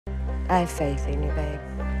I have faith in you, babe.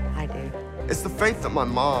 I do. It's the faith that my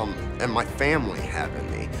mom and my family have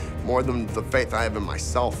in me, more than the faith I have in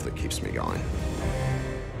myself, that keeps me going.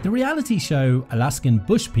 The reality show Alaskan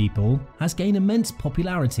Bush People has gained immense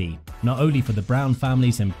popularity, not only for the Brown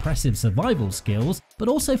family's impressive survival skills, but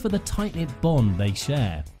also for the tight-knit bond they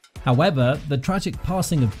share. However, the tragic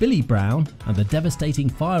passing of Billy Brown and the devastating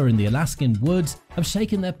fire in the Alaskan woods have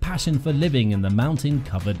shaken their passion for living in the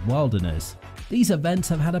mountain-covered wilderness. These events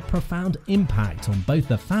have had a profound impact on both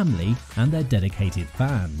the family and their dedicated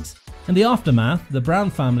fans. In the aftermath, the Brown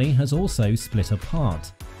family has also split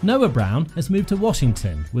apart. Noah Brown has moved to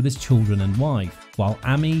Washington with his children and wife, while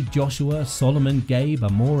Amy, Joshua, Solomon, Gabe,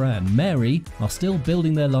 Amora and Mary are still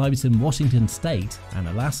building their lives in Washington State and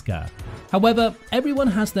Alaska. However, everyone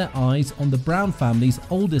has their eyes on the Brown family's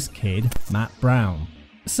oldest kid, Matt Brown.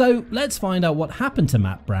 So let's find out what happened to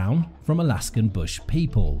Matt Brown from Alaskan Bush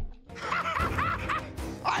People.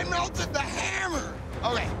 I melted the hammer!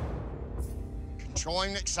 Okay.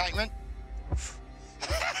 Controlling the excitement.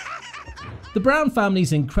 The Brown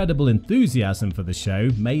family's incredible enthusiasm for the show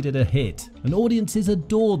made it a hit, and audiences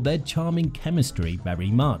adored their charming chemistry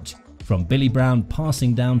very much. From Billy Brown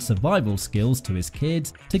passing down survival skills to his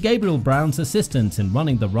kids, to Gabriel Brown's assistance in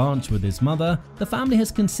running the ranch with his mother, the family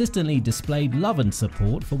has consistently displayed love and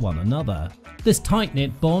support for one another. This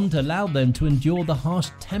tight-knit bond allowed them to endure the harsh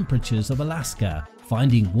temperatures of Alaska,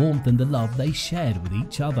 finding warmth in the love they shared with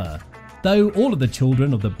each other. Though all of the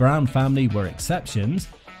children of the Brown family were exceptions,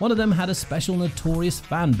 one of them had a special notorious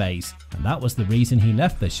fan base, and that was the reason he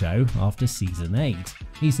left the show after season 8.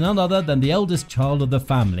 He's none other than the eldest child of the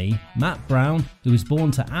family, Matt Brown, who was born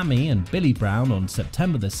to Amy and Billy Brown on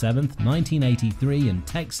September 7th, 1983 in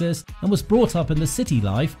Texas, and was brought up in the city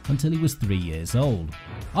life until he was 3 years old.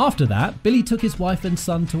 After that, Billy took his wife and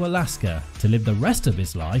son to Alaska to live the rest of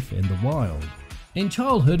his life in the wild. In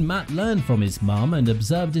childhood, Matt learned from his mum and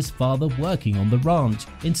observed his father working on the ranch,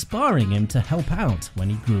 inspiring him to help out when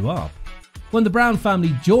he grew up. When the Brown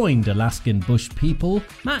family joined Alaskan Bush People,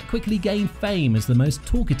 Matt quickly gained fame as the most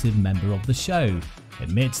talkative member of the show.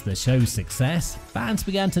 Amidst the show's success, fans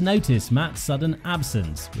began to notice Matt's sudden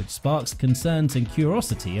absence, which sparks concerns and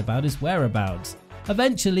curiosity about his whereabouts.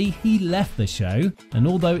 Eventually, he left the show, and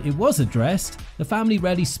although it was addressed, the family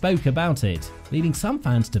rarely spoke about it, leading some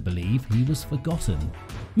fans to believe he was forgotten.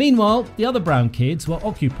 Meanwhile, the other Brown kids were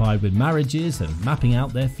occupied with marriages and mapping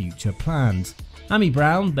out their future plans. Amy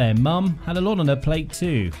Brown, their mum, had a lot on her plate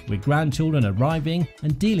too, with grandchildren arriving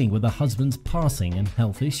and dealing with her husband's passing and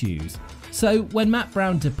health issues. So when Matt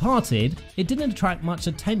Brown departed, it didn't attract much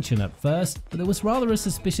attention at first, but there was rather a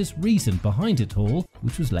suspicious reason behind it all,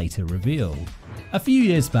 which was later revealed. A few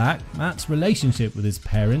years back, Matt's relationship with his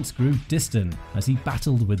parents grew distant as he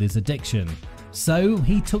battled with his addiction. So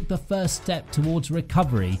he took the first step towards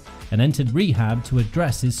recovery and entered rehab to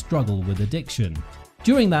address his struggle with addiction.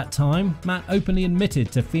 During that time, Matt openly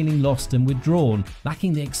admitted to feeling lost and withdrawn,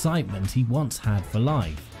 lacking the excitement he once had for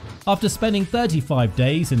life. After spending 35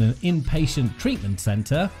 days in an inpatient treatment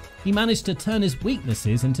center, he managed to turn his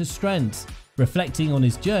weaknesses into strengths. Reflecting on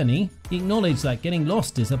his journey, he acknowledged that getting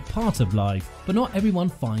lost is a part of life, but not everyone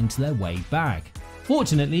finds their way back.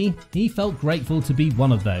 Fortunately, he felt grateful to be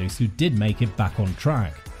one of those who did make it back on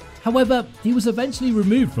track. However, he was eventually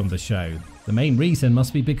removed from the show. The main reason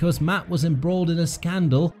must be because Matt was embroiled in a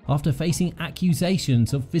scandal after facing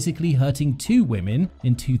accusations of physically hurting 2 women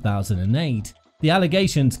in 2008. The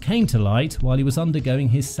allegations came to light while he was undergoing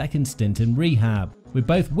his second stint in rehab, with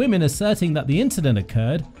both women asserting that the incident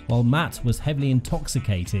occurred while Matt was heavily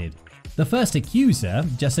intoxicated. The first accuser,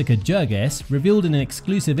 Jessica Jurges, revealed in an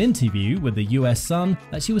exclusive interview with the US Sun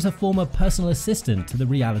that she was a former personal assistant to the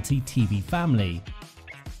reality TV family.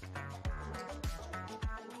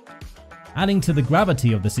 Adding to the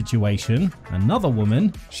gravity of the situation, another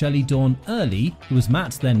woman, Shelley Dawn Early, who was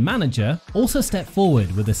Matt's then manager, also stepped forward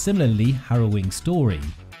with a similarly harrowing story.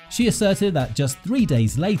 She asserted that just 3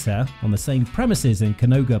 days later, on the same premises in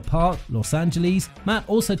Canoga Park, Los Angeles, Matt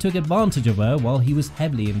also took advantage of her while he was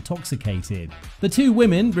heavily intoxicated. The 2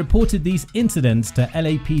 women reported these incidents to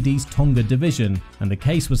LAPD's Tonga division, and the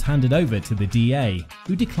case was handed over to the DA,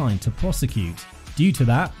 who declined to prosecute. Due to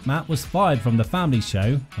that, Matt was fired from the family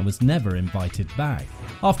show and was never invited back.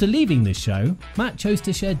 After leaving this show, Matt chose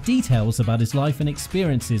to share details about his life and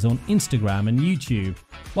experiences on Instagram and YouTube.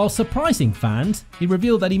 While surprising fans, he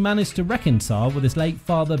revealed that he managed to reconcile with his late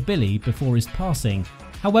father Billy before his passing.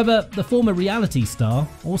 However, the former reality star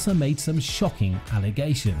also made some shocking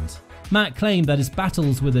allegations. Matt claimed that his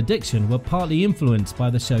battles with addiction were partly influenced by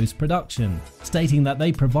the show's production, stating that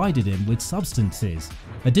they provided him with substances.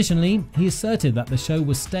 Additionally, he asserted that the show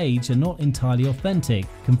was staged and not entirely authentic,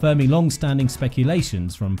 confirming long-standing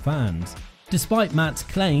speculations from fans. Despite Matt's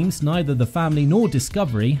claims, neither the family nor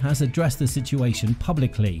Discovery has addressed the situation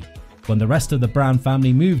publicly. When the rest of the Brown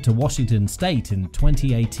family moved to Washington State in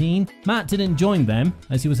 2018, Matt didn't join them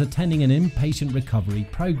as he was attending an inpatient recovery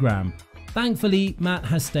program. Thankfully, Matt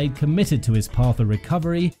has stayed committed to his path of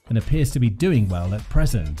recovery and appears to be doing well at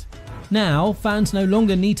present. Now, fans no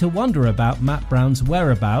longer need to wonder about Matt Brown's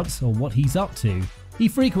whereabouts or what he's up to. He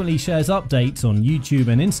frequently shares updates on YouTube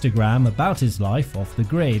and Instagram about his life off the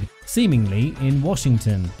grid, seemingly in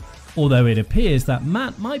Washington. Although it appears that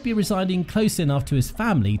Matt might be residing close enough to his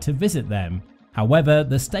family to visit them. However,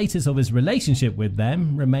 the status of his relationship with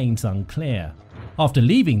them remains unclear. After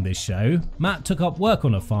leaving this show, Matt took up work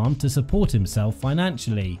on a farm to support himself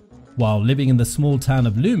financially. While living in the small town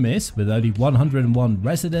of Loomis with only 101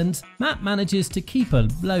 residents, Matt manages to keep a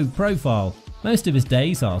low profile. Most of his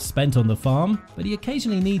days are spent on the farm, but he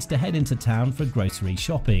occasionally needs to head into town for grocery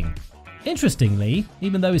shopping. Interestingly,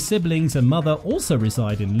 even though his siblings and mother also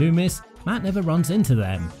reside in Loomis, Matt never runs into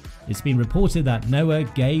them. It's been reported that Noah,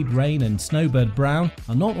 Gabe, Rain and Snowbird Brown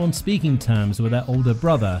are not on speaking terms with their older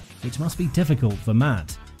brother, which must be difficult for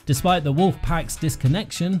Matt. Despite the wolf pack's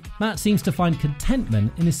disconnection, Matt seems to find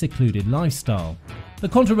contentment in his secluded lifestyle. The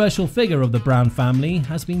controversial figure of the Brown family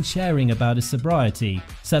has been sharing about his sobriety,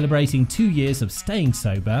 celebrating 2 years of staying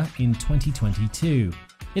sober in 2022.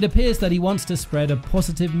 It appears that he wants to spread a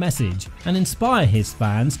positive message and inspire his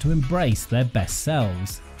fans to embrace their best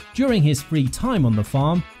selves. During his free time on the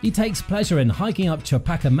farm, he takes pleasure in hiking up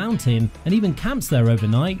Chopaka Mountain and even camps there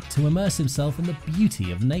overnight to immerse himself in the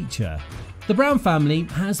beauty of nature. The Brown family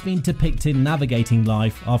has been depicted navigating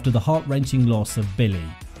life after the heart-wrenching loss of Billy.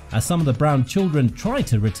 As some of the Brown children try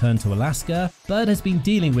to return to Alaska, Bird has been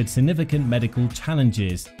dealing with significant medical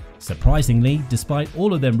challenges. Surprisingly, despite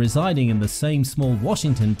all of them residing in the same small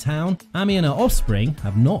Washington town, Amy and her offspring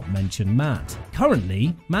have not mentioned Matt.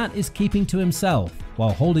 Currently, Matt is keeping to himself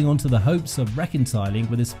while holding on to the hopes of reconciling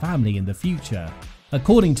with his family in the future.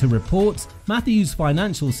 According to reports, Matthew's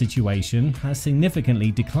financial situation has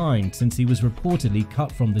significantly declined since he was reportedly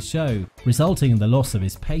cut from the show, resulting in the loss of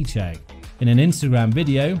his paycheck. In an Instagram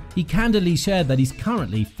video, he candidly shared that he's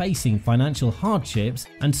currently facing financial hardships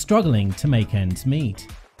and struggling to make ends meet.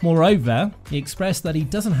 Moreover, he expressed that he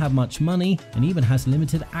doesn't have much money and even has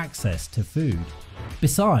limited access to food.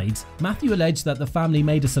 Besides, Matthew alleged that the family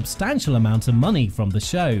made a substantial amount of money from the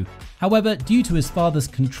show. However, due to his father's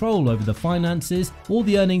control over the finances, all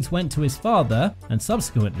the earnings went to his father and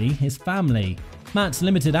subsequently his family. Matt's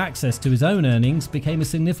limited access to his own earnings became a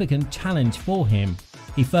significant challenge for him.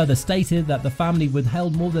 He further stated that the family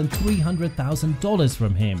withheld more than $300,000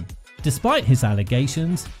 from him. Despite his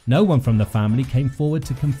allegations, no one from the family came forward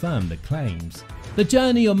to confirm the claims. The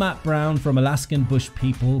journey of Matt Brown from Alaskan Bush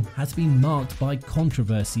People has been marked by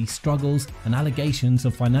controversy, struggles, and allegations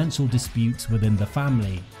of financial disputes within the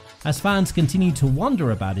family. As fans continue to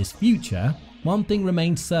wonder about his future, one thing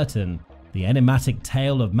remains certain: the enigmatic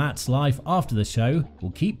tale of Matt's life after the show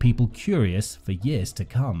will keep people curious for years to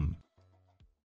come.